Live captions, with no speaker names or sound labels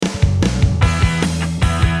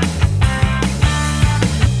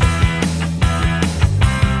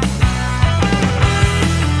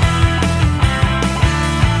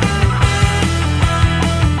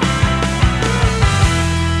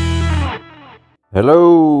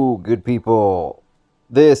Hello, good people.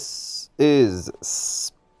 This is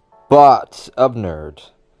Spot of Nerd.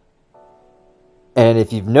 And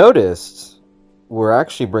if you've noticed, we're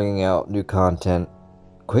actually bringing out new content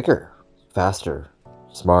quicker, faster,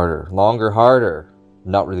 smarter, longer, harder.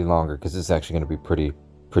 Not really longer, because it's actually going to be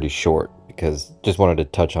pretty short, because just wanted to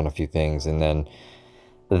touch on a few things, and then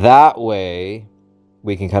that way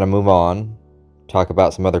we can kind of move on, talk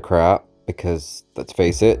about some other crap, because let's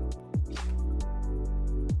face it,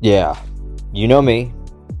 yeah, you know me.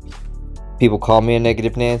 People call me a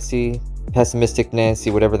negative Nancy, pessimistic Nancy,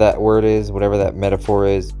 whatever that word is, whatever that metaphor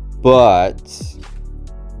is. But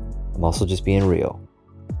I'm also just being real.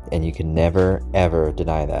 And you can never, ever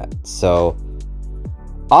deny that. So,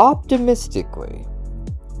 optimistically,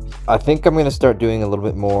 I think I'm going to start doing a little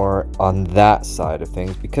bit more on that side of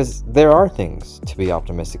things, because there are things to be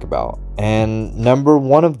optimistic about. And number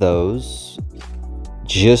one of those,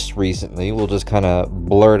 just recently, we'll just kind of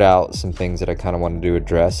blurt out some things that I kind of wanted to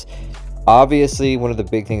address. Obviously, one of the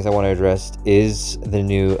big things I want to address is the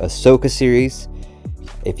new Ahsoka series.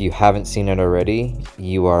 If you haven't seen it already,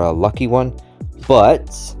 you are a lucky one.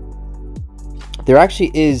 But there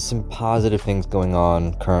actually is some positive things going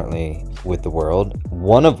on currently with the world.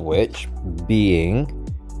 One of which being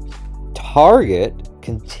Target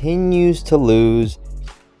continues to lose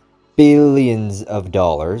billions of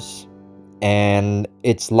dollars. And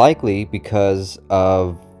it's likely because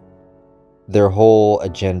of their whole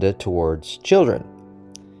agenda towards children.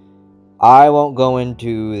 I won't go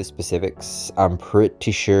into the specifics. I'm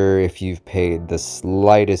pretty sure if you've paid the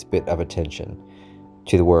slightest bit of attention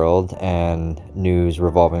to the world and news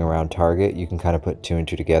revolving around Target, you can kind of put two and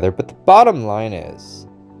two together. But the bottom line is,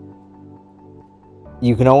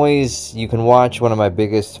 you can watch one of my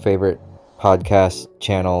biggest favorite podcast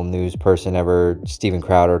channel news person ever, Steven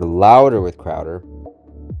Crowder, Louder with Crowder.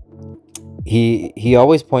 He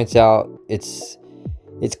always points out it's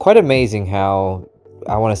quite amazing how,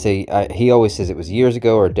 I want to say, he always says it was years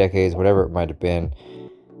ago or decades, whatever it might have been,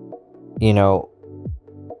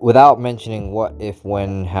 without mentioning what, if,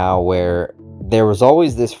 when, how, where, there was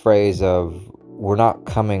always this phrase of, we're not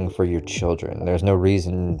coming for your children. There's no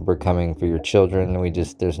reason we're coming for your children.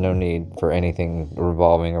 There's no need for anything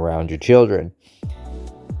revolving around your children.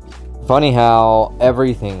 Funny how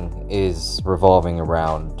everything is revolving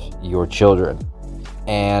around your children.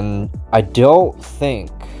 And I don't think,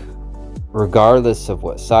 regardless of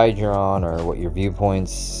what side you're on or what your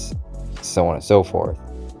viewpoints, so on and so forth,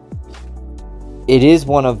 it is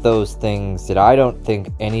one of those things that I don't think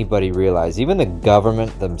anybody realized, even the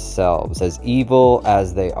government themselves, as evil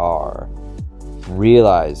as they are,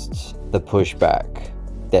 realized the pushback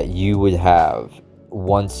that you would have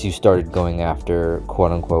once you started going after,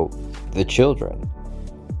 quote unquote, the children.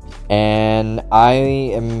 And I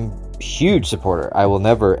am a huge supporter. I will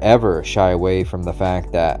never ever shy away from the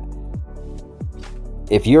fact that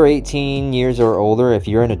if you're 18 years or older, if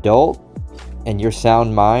you're an adult and you're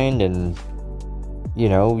sound mind and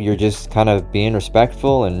you're just kind of being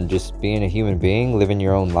respectful and just being a human being, living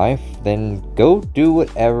your own life, then go do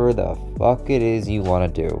whatever the fuck it is you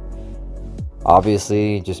want to do.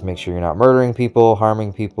 Obviously, just make sure you're not murdering people,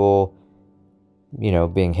 harming people,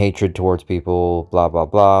 being hatred towards people, blah, blah,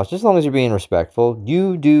 blah. Just as long as you're being respectful,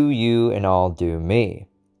 you do you and I'll do me.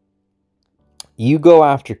 You go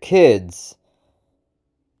after kids,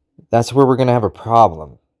 that's where we're going to have a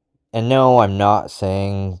problem. And no, I'm not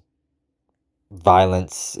saying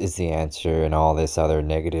violence is the answer and all this other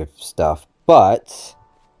negative stuff, but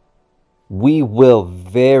we will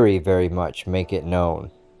very, very much make it known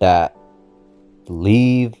that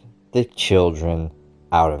leave the children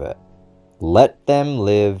out of it. Let them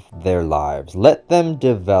live their lives. Let them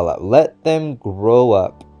develop. Let them grow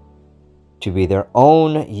up to be their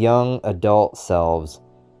own young adult selves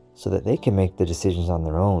so that they can make the decisions on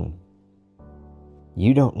their own.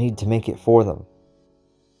 You don't need to make it for them.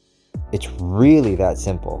 It's really that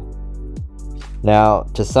simple. Now,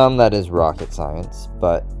 to some that is rocket science,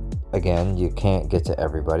 but again, you can't get to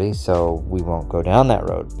everybody, so we won't go down that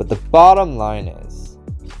road. But the bottom line is,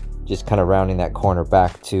 just kind of rounding that corner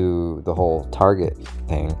back to the whole Target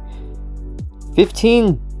thing,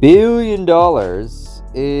 $15 billion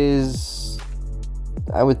is,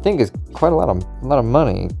 I would think, is quite a lot of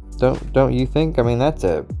money. Don't you think? I mean, that's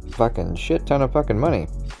a fucking shit ton of fucking money.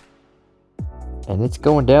 And it's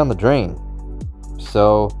going down the drain.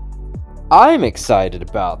 So I'm excited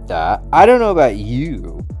about that. I don't know about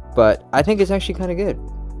you, but I think it's actually kind of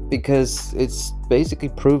good, because it's basically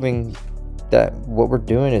proving that what we're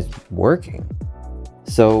doing is working.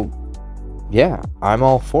 So yeah, I'm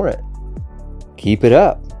all for it. Keep it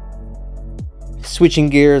up. Switching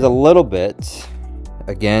gears a little bit,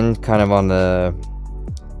 again, kind of on the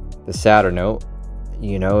sadder note,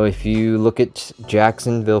 if you look at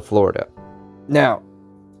Jacksonville, Florida. Now,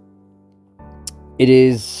 it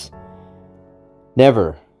is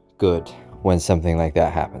never good when something like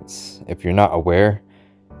that happens. If you're not aware,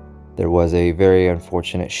 there was a very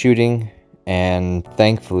unfortunate shooting, and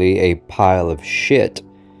thankfully a pile of shit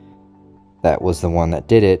that was the one that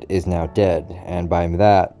did it is now dead. And by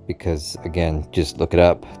that, because again, just look it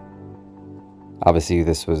up, obviously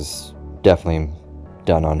this was definitely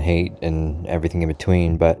done on hate and everything in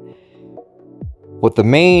between. But what the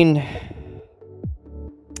main,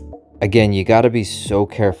 again, you got to be so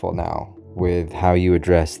careful now with how you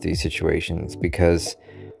address these situations, because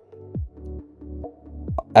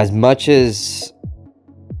as much as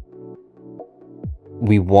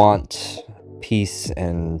we want peace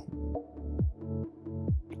and,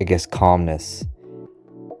 I guess, calmness,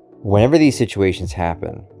 whenever these situations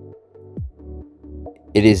happen,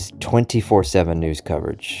 it is 24/7 news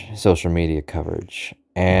coverage, social media coverage,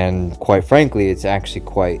 and quite frankly, it's actually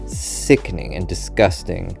quite sickening and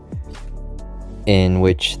disgusting in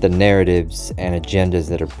which the narratives and agendas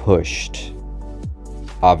that are pushed,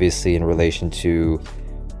 obviously in relation to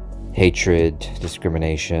hatred,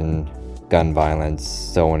 discrimination, gun violence,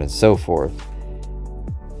 so on and so forth.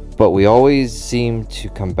 But we always seem to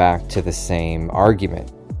come back to the same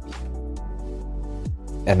argument.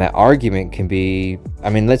 And that argument can be,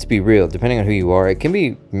 let's be real, depending on who you are, it can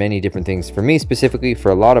be many different things. For me specifically,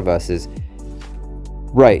 for a lot of us, is,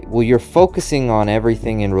 right, well, you're focusing on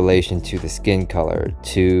everything in relation to the skin color,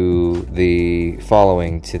 to the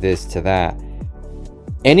following, to this, to that.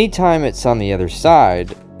 Anytime it's on the other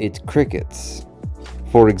side, it's crickets.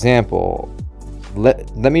 For example,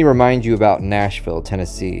 let me remind you about Nashville,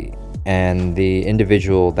 Tennessee, and the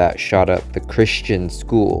individual that shot up the Christian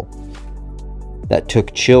school that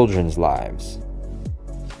took children's lives.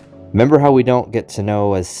 Remember how we don't get to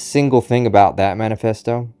know a single thing about that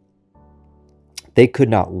manifesto? They could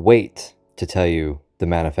not wait to tell you the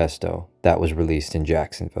manifesto that was released in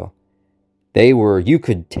Jacksonville. You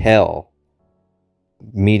could tell,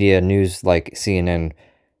 media news like CNN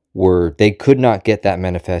they could not get that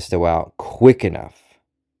manifesto out quick enough.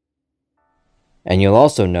 And you'll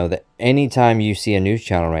also know that anytime you see a news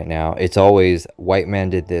channel right now, it's always white man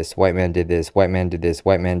did this, white man did this, white man did this,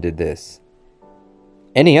 white man did this.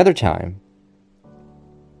 Any other time,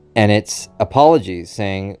 and it's apologies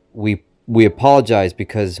saying we apologize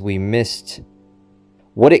because we missed.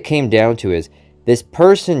 What it came down to is this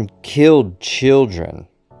person killed children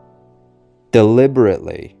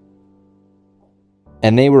deliberately,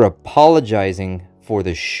 and they were apologizing for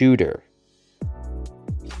the shooter.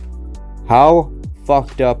 How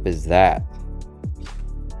fucked up is that?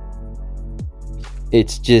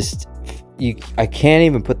 It's just, I can't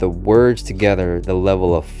even put the words together, the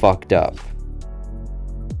level of fucked up.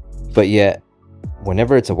 But yet,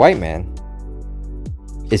 whenever it's a white man,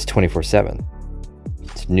 it's 24/7.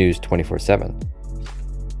 It's news 24/7.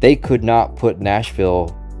 They could not put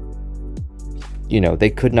Nashville, they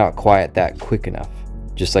could not quiet that quick enough.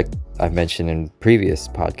 Just like I've mentioned in previous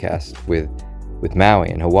podcasts with Maui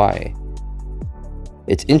and Hawaii.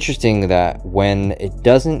 It's interesting that when it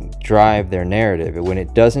doesn't drive their narrative, when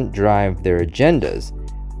it doesn't drive their agendas,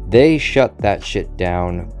 they shut that shit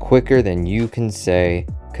down quicker than you can say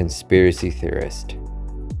conspiracy theorist.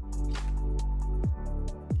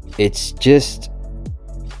 It's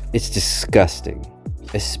disgusting.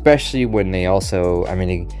 Especially when they also,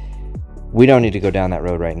 we don't need to go down that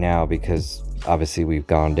road right now because obviously we've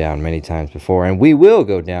gone down many times before and we will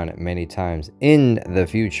go down it many times in the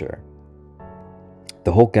future.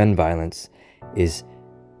 The whole gun violence it's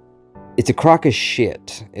a crock of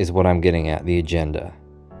shit is what I'm getting at, the agenda.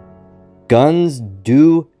 Guns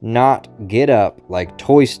do not get up like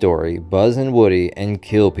Toy Story, Buzz and Woody, and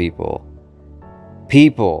kill people.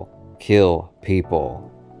 People kill people.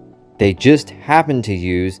 They just happen to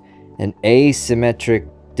use an asymmetric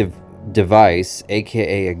device,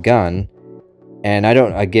 aka a gun. And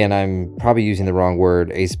I'm probably using the wrong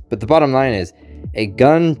word, but the bottom line is, a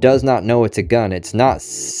gun does not know it's a gun. It's not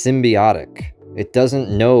symbiotic. It doesn't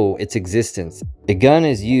know its existence. A gun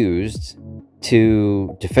is used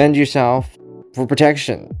to defend yourself for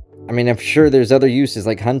protection. I'm sure there's other uses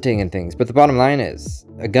like hunting and things, but the bottom line is,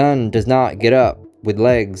 a gun does not get up with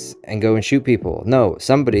legs and go and shoot people. No,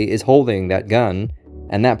 somebody is holding that gun,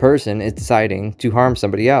 and that person is deciding to harm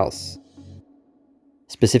somebody else.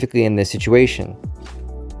 Specifically in this situation.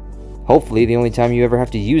 Hopefully, the only time you ever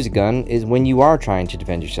have to use a gun is when you are trying to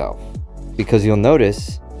defend yourself. Because you'll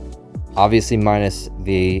notice, obviously minus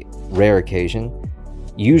the rare occasion,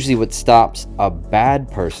 usually what stops a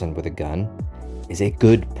bad person with a gun is a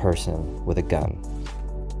good person with a gun.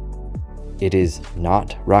 It is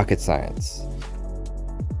not rocket science.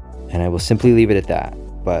 And I will simply leave it at that.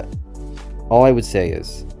 But all I would say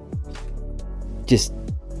is, just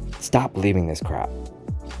stop believing this crap.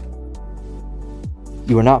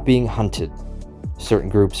 You are not being hunted, certain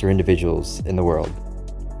groups or individuals in the world.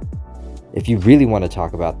 If you really want to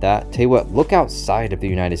talk about that, tell you what, look outside of the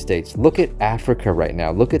United States. Look at Africa right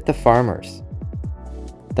now. Look at the farmers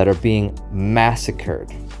that are being massacred.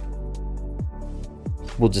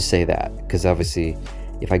 We'll just say that, because obviously,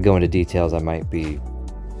 if I go into details, I might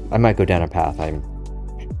go down a path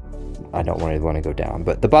I don't really want to go down.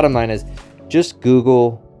 But the bottom line is, just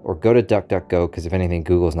Google or go to DuckDuckGo, because if anything,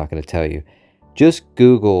 Google's not going to tell you. Just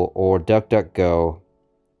Google or DuckDuckGo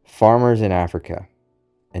farmers in Africa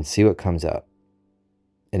and see what comes up.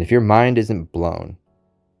 And if your mind isn't blown,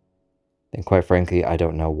 then quite frankly, I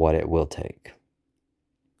don't know what it will take.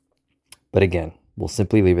 But again, we'll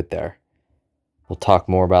simply leave it there. We'll talk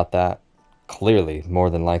more about that, clearly, more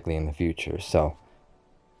than likely in the future. So,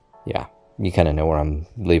 yeah, you kind of know where I'm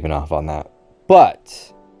leaving off on that.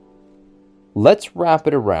 But let's wrap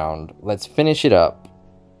it around. Let's finish it up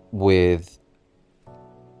with,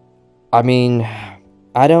 I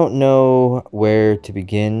don't know where to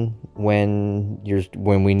begin when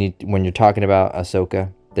you're talking about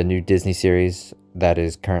Ahsoka, the new Disney series that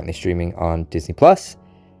is currently streaming on Disney Plus.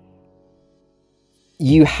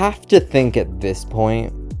 You have to think at this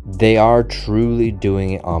point they are truly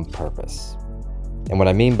doing it on purpose. And what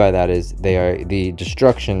I mean by that is they are the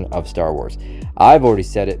destruction of Star Wars. I've already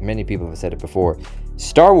said it, many people have said it before.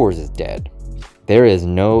 Star Wars is dead. There is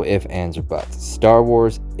no ifs, ands, or buts. Star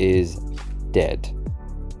Wars is dead.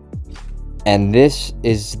 And this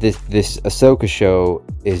Ahsoka show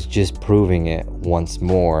is just proving it once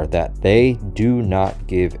more that they do not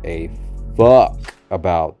give a fuck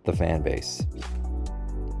about the fan base.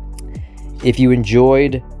 If you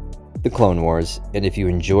enjoyed the Clone Wars and if you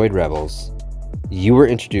enjoyed Rebels, you were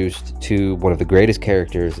introduced to one of the greatest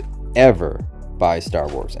characters ever by Star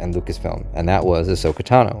Wars and Lucasfilm, and that was Ahsoka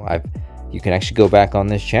Tano. You can actually go back on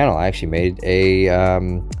this channel. I actually made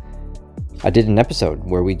I did an episode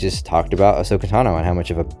where we just talked about Ahsoka Tano and how much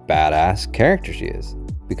of a badass character she is,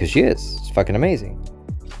 because she is. It's fucking amazing.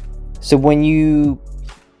 So when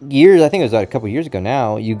I think it was like a couple years ago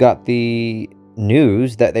now, you got the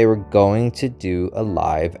news that they were going to do a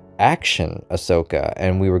live action Ahsoka,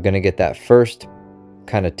 and we were going to get that first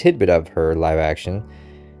kind of tidbit of her live action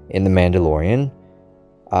in The Mandalorian.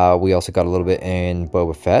 We also got a little bit in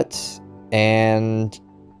Boba Fett, and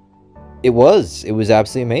it was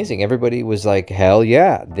absolutely amazing. Everybody was like, hell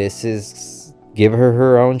yeah, give her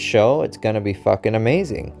her own show. It's going to be fucking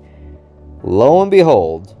amazing. Lo and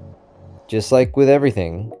behold, just like with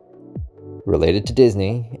everything related to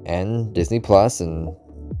Disney and Disney Plus, and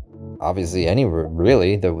obviously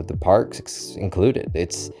really the parks included,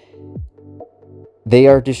 they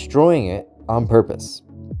are destroying it on purpose.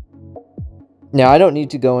 Now, I don't need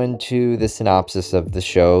to go into the synopsis of the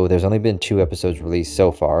show. There's only been 2 episodes released so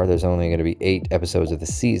far. There's only going to be 8 episodes of the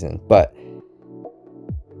season, but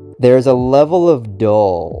there's a level of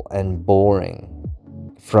dull and boring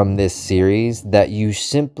from this series that you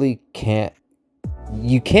simply can't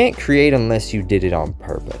create unless you did it on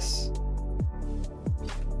purpose.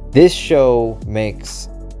 This show makes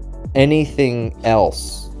anything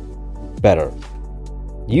else better.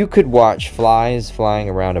 You could watch flies flying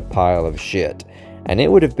around a pile of shit, and it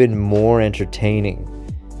would have been more entertaining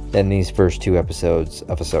than these first 2 episodes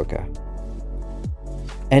of Ahsoka.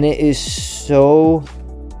 And it is so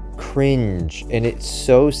cringe, and it's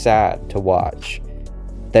so sad to watch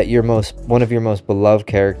that one of your most beloved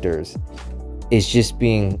characters is just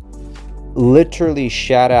being literally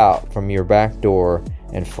shat out from your back door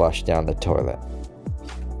and flushed down the toilet.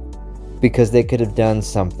 Because they could have done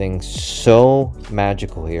something so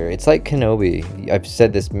magical here. It's like Kenobi. I've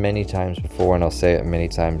said this many times before, and I'll say it many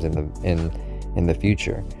times in the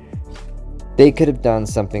future. They could have done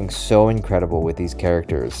something so incredible with these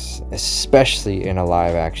characters, especially in a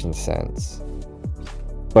live action sense.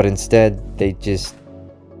 But instead, they just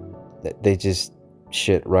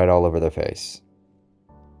shit right all over their face.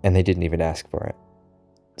 And they didn't even ask for it.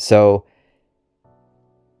 So,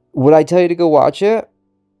 would I tell you to go watch it?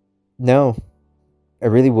 No, I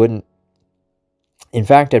really wouldn't. In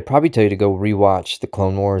fact, I'd probably tell you to go rewatch the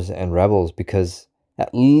Clone Wars and Rebels, because at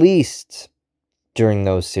least during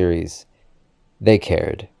those series, they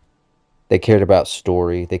cared. They cared about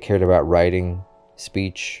story. They cared about writing,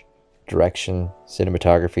 speech, direction,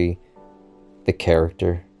 cinematography, the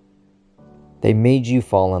character. They made you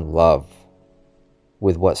fall in love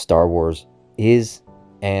with what Star Wars is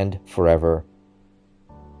and forever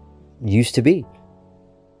used to be.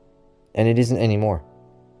 And it isn't anymore.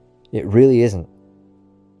 It really isn't.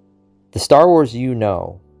 The Star Wars you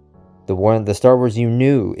know, the Star Wars you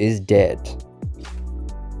knew is dead.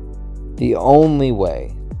 The only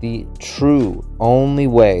way, the true only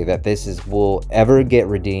way that will ever get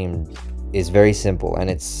redeemed is very simple, and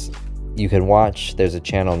you can watch, there's a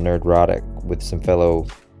channel, Nerdrotic, with some fellow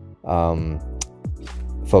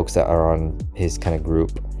folks that are on his kind of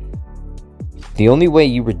group. The only way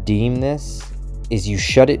you redeem this is you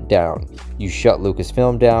shut it down. You shut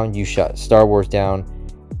Lucasfilm down, you shut Star Wars down,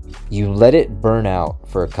 you let it burn out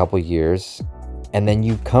for a couple years, and then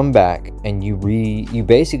you come back and you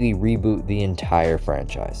basically reboot the entire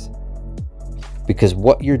franchise. Because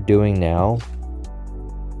what you're doing now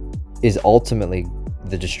is ultimately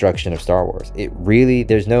the destruction of Star Wars. It really,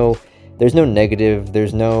 there's no negative,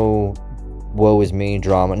 there's no woe is me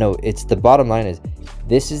drama. No, it's the bottom line is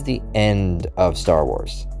this is the end of Star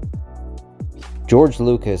Wars. George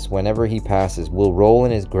Lucas, whenever he passes, will roll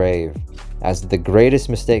in his grave as the greatest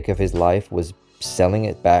mistake of his life was selling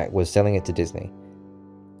it to Disney.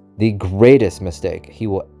 The greatest mistake he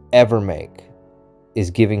will ever make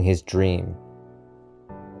is giving his dream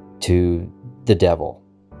to the devil,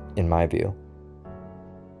 in my view.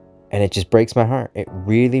 And it just breaks my heart. It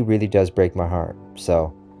really, really does break my heart.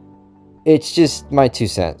 So it's just my 2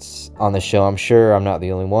 cents on the show. I'm sure I'm not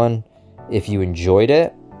the only one. If you enjoyed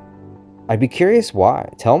it, I'd be curious why.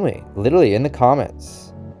 Tell me, literally in the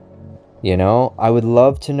comments. You know, I would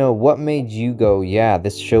love to know what made you go, yeah,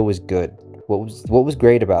 this show was good. What was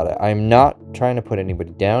great about it? I'm not trying to put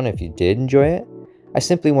anybody down if you did enjoy it. I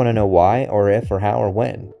simply want to know why, or if, or how, or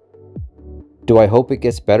when. Do I hope it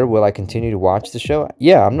gets better? Will I continue to watch the show?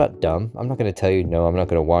 Yeah, I'm not dumb. I'm not going to tell you, no, I'm not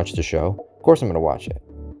going to watch the show. Of course I'm going to watch it.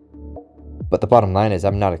 But the bottom line is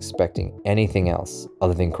I'm not expecting anything else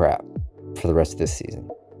other than crap for the rest of this season.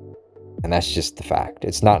 And that's just the fact.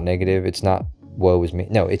 It's not negative. It's not woe is me.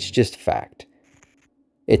 No, it's just fact.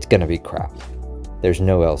 It's going to be crap. There's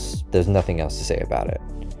nothing else to say about it.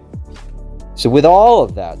 So with all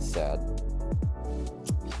of that said,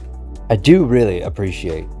 I do really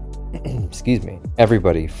appreciate excuse me,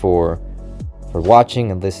 everybody for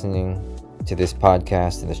watching and listening to this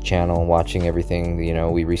podcast and this channel, watching everything. You know,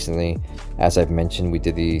 we recently, as I've mentioned, we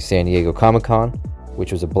did the San Diego Comic-Con,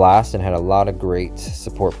 which was a blast and had a lot of great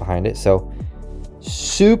support behind it. So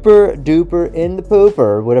super duper in the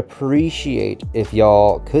pooper would appreciate if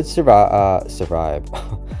y'all could subscribe,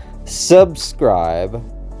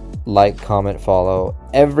 like, comment, follow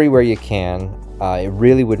everywhere you can. It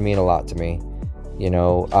really would mean a lot to me. You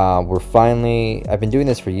know, I've been doing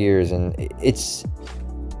this for years, and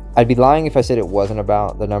I'd be lying if I said it wasn't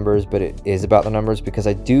about the numbers, but it is about the numbers, because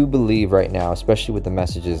I do believe right now, especially with the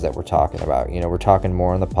messages that we're talking about, you know, we're talking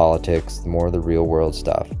more on the politics, more of the real world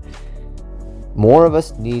stuff. More of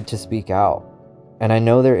us need to speak out. And I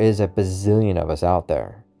know there is a bazillion of us out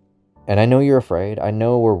there. And I know you're afraid. I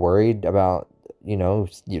know we're worried about, you know,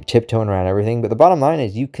 you're tiptoeing around everything. But the bottom line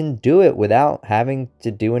is you can do it without having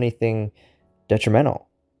to do anything detrimental.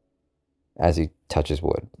 As he touches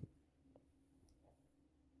wood.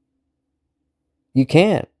 You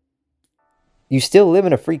can. You still live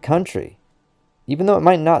in a free country. Even though it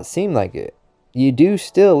might not seem like it. You do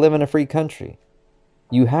still live in a free country.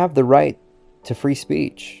 You have the right to free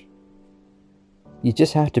speech. You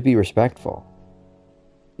just have to be respectful.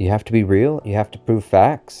 You have to be real, you have to prove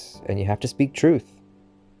facts, and you have to speak truth.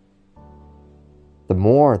 The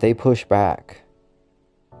more they push back,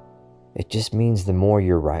 it just means the more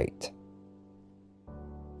you're right.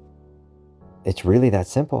 It's really that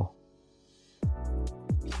simple.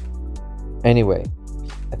 Anyway,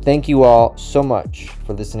 thank you all so much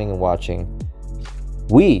for listening and watching.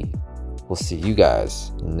 We will see you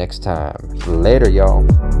guys next time. Later, y'all.